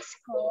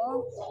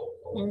basketball.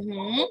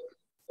 Mm-hmm.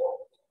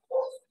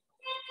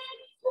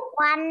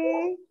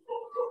 One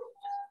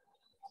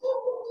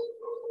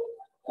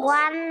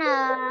one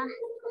uh,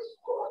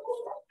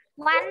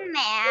 one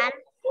man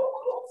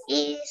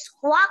is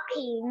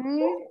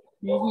walking.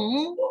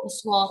 Mm-hmm.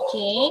 It's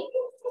walking.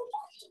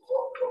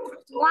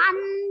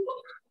 One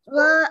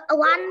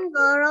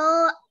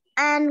girl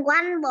and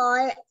one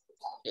boy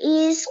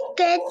is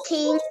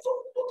skating.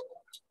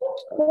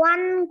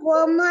 One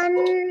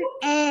woman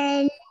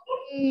and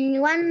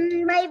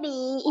one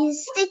baby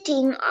is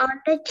sitting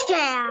on the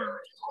chair.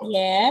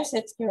 Yes,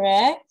 that's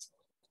correct.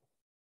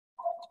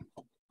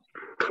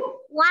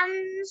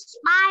 One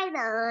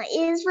spider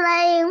is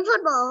playing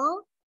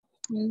football.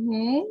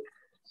 Mm-hmm.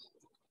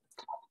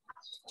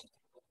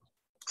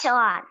 So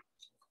on.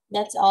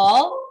 That's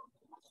all?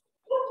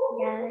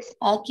 Yes.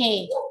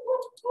 Okay.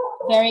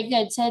 Very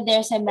good. So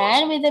there's a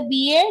man with a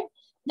beard,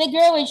 the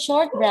girl with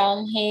short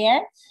brown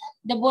hair,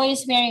 the boy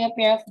is wearing a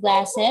pair of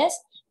glasses,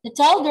 the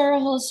tall girl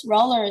who's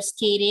roller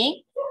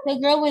skating, the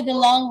girl with the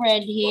long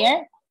red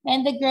hair,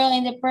 and the girl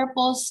in the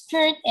purple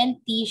skirt and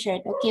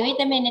t-shirt. Okay,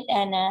 wait a minute,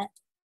 Anna.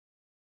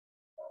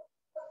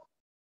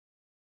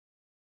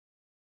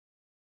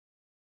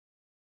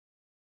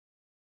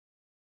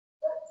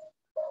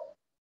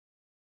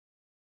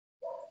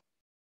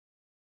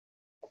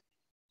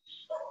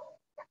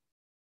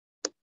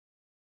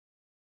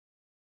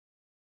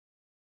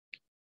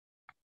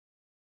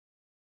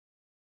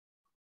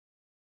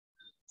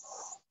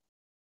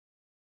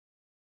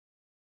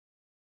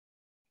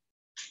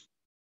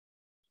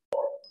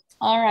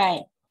 All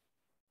right.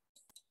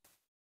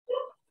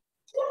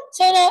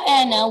 So now,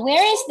 Anna,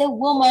 where is the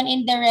woman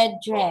in the red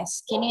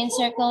dress? Can you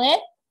encircle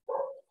it?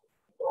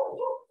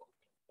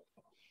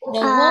 The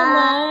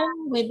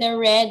woman with the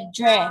red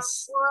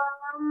dress.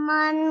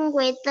 Woman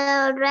with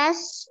the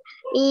dress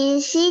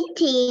is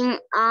sitting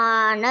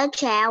on a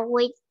chair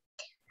with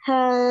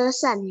her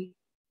son.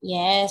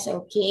 Yes,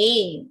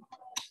 okay.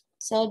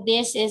 So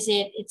this is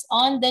it. It's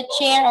on the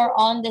chair or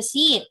on the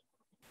seat.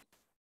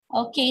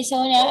 Okay,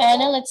 so now,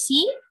 Anna, let's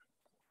see.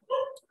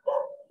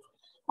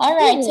 All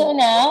right, so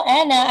now,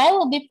 Anna, I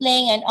will be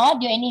playing an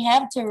audio and you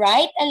have to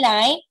write a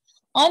line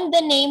on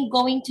the name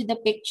going to the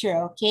picture,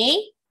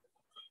 okay?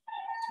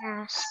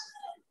 Yes.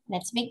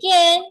 Let's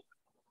begin.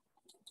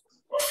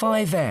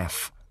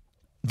 5F.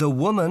 The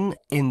woman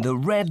in the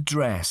red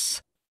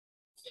dress.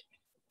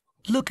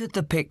 Look at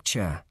the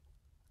picture.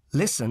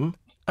 Listen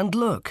and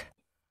look.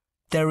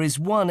 There is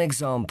one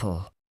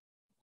example.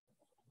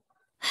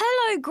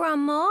 Hello,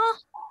 Grandma.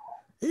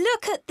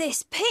 Look at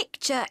this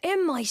picture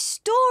in my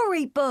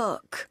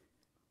storybook.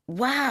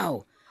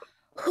 Wow!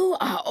 Who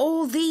are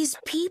all these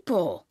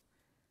people?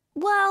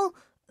 Well,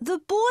 the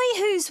boy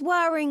who's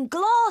wearing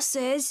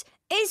glasses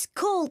is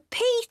called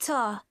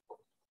Peter.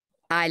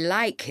 I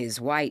like his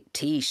white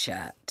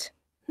t-shirt.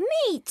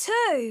 Me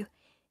too.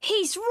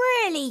 He's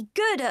really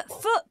good at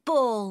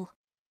football.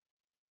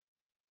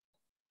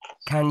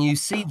 Can you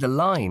see the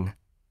line?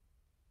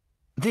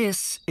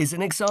 This is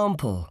an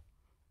example.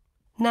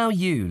 Now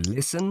you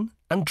listen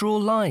and draw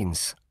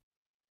lines.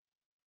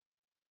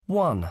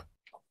 1.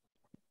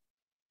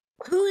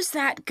 Who's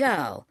that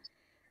girl?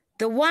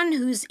 The one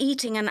who's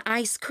eating an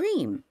ice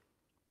cream?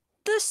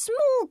 The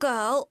small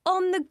girl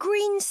on the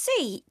green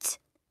seat.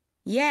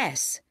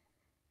 Yes.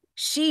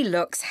 She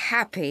looks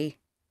happy.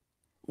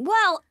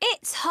 Well,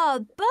 it's her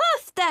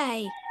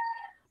birthday.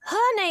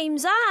 Her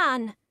name's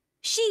Anne.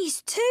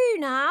 She's 2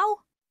 now.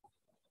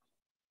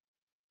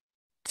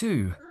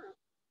 2.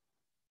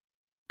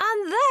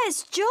 And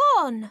there's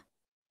John.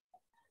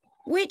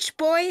 Which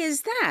boy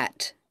is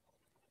that?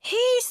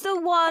 He's the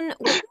one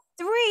with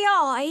 3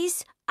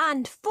 eyes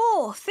and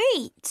 4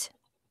 feet.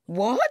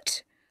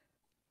 What?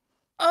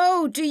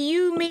 Oh, do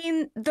you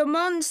mean the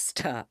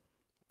monster?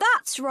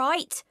 That's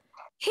right.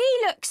 He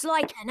looks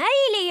like an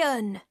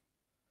alien.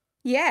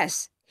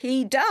 Yes,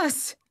 he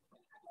does.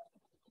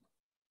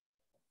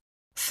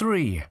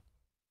 3.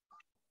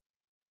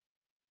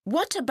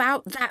 What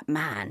about that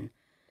man?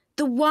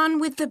 The one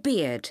with the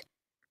beard.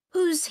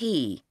 Who's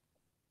he?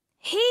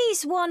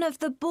 He's one of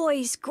the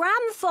boy's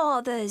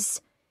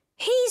grandfathers.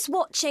 He's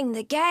watching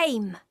the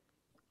game.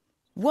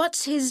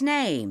 What's his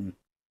name?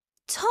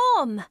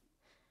 Tom.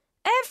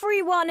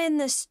 Everyone in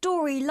the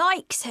story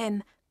likes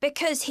him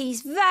because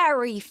he's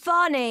very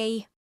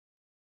funny.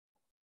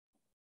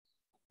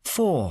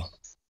 4.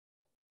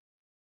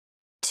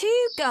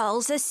 2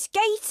 girls are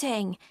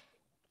skating.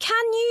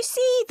 Can you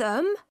see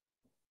them?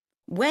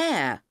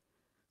 Where?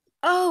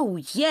 Oh,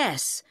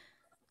 yes.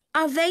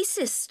 Are they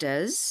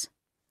sisters?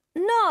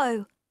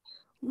 No.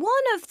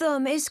 One of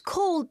them is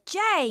called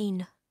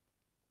Jane.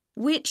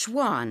 Which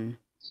one?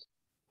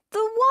 The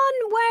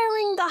one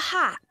wearing the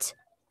hat.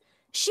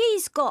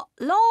 She's got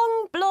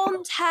long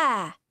blonde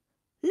hair.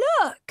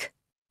 Look!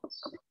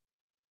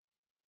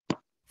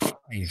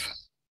 5.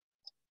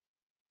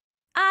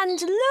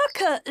 And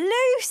look at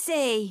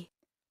Lucy.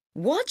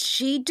 What's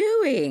she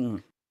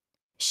doing?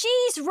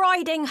 She's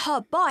riding her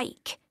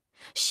bike.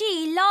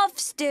 She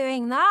loves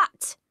doing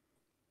that.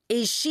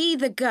 Is she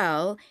the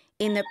girl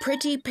in the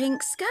pretty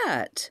pink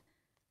skirt?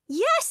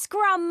 Yes,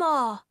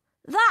 Grandma.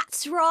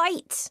 That's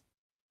right.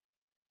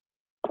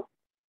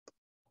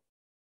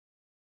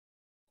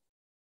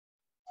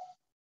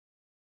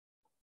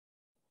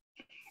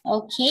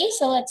 Okay,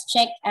 so let's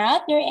check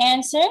out your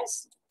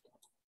answers.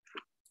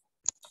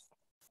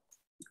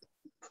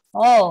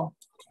 Oh,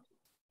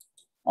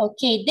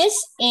 okay, this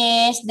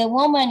is, the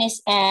woman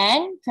is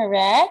Anne,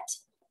 correct?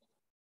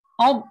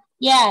 Oh,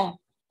 yeah.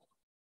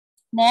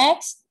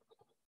 Next,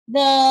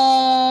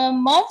 the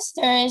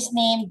monster is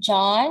named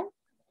John.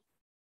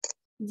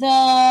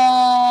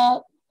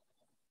 The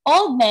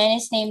old man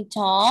is named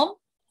Tom.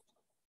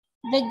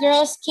 The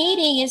girl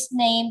skating is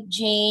named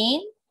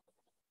Jane.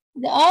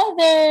 The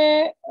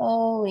other,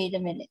 oh, wait a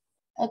minute.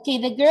 Okay,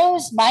 the girl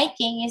who's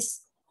biking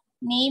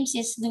names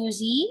is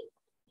Lucy.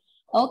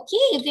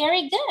 Okay,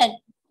 very good.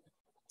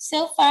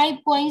 So 5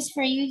 points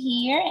for you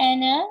here,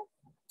 Anna.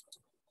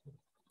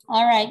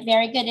 All right,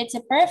 very good. It's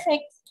a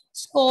perfect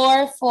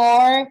score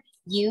for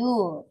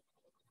you.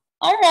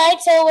 All right,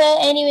 so well,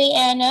 anyway,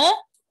 Anna,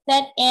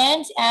 that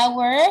ends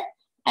our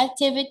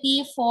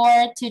activity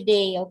for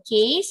today,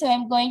 okay? So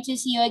I'm going to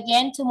see you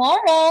again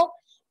tomorrow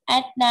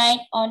at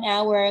night on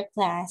our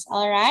class,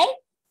 all right?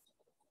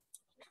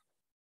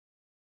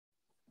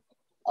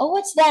 Oh,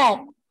 what's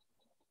that?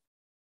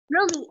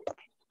 Ruby.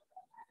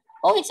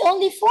 Oh, it's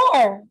only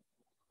 4.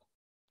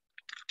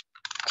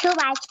 2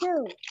 by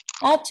 2.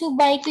 2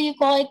 by 2, you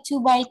call it 2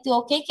 by 2.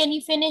 Okay, can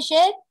you finish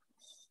it?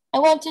 I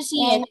want to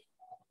see it.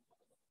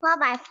 4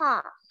 by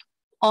 4.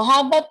 Oh,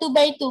 how about 2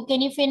 by 2?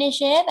 Can you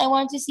finish it? I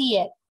want to see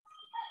it.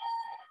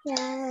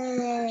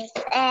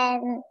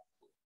 And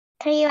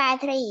 3 by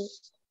 3.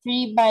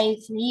 3 by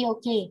 3,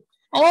 okay.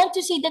 I want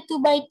to see the 2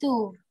 by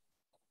 2.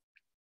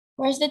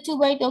 Where's the 2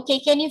 by 2? Okay,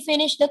 can you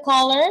finish the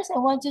colors? I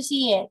want to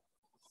see it.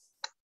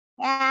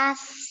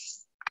 Yes.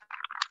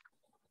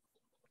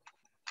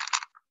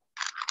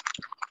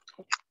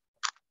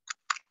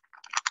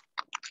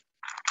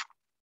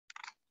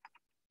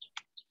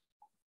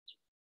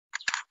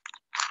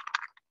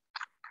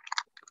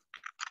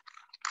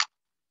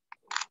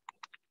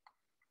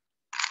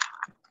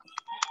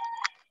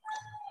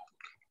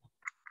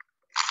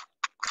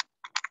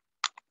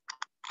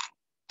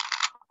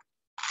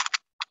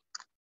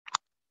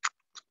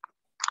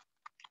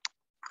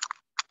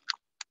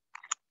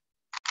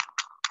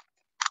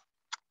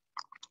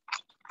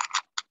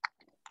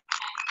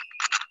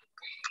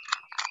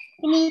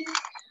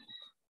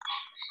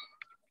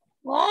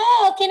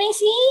 Wow, can I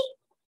see?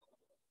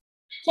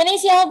 Can I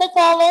see all the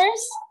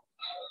colors?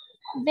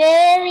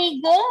 Very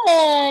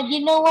good.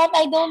 You know what?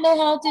 I don't know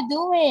how to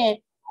do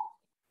it.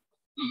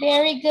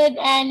 Very good,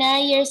 Anna.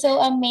 You're so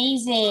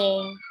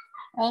amazing.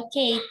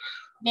 Okay,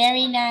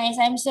 very nice.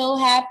 I'm so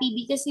happy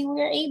because you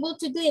were able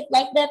to do it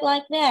like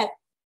that.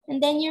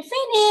 And then you're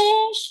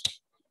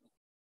finished.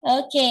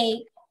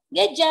 Okay,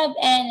 good job,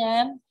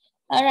 Anna.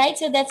 All right,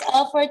 so that's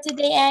all for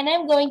today, Anna.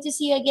 I'm going to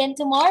see you again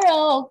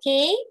tomorrow,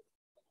 okay?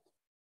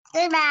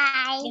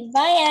 Goodbye.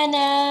 Goodbye,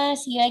 Anna.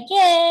 See you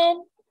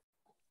again.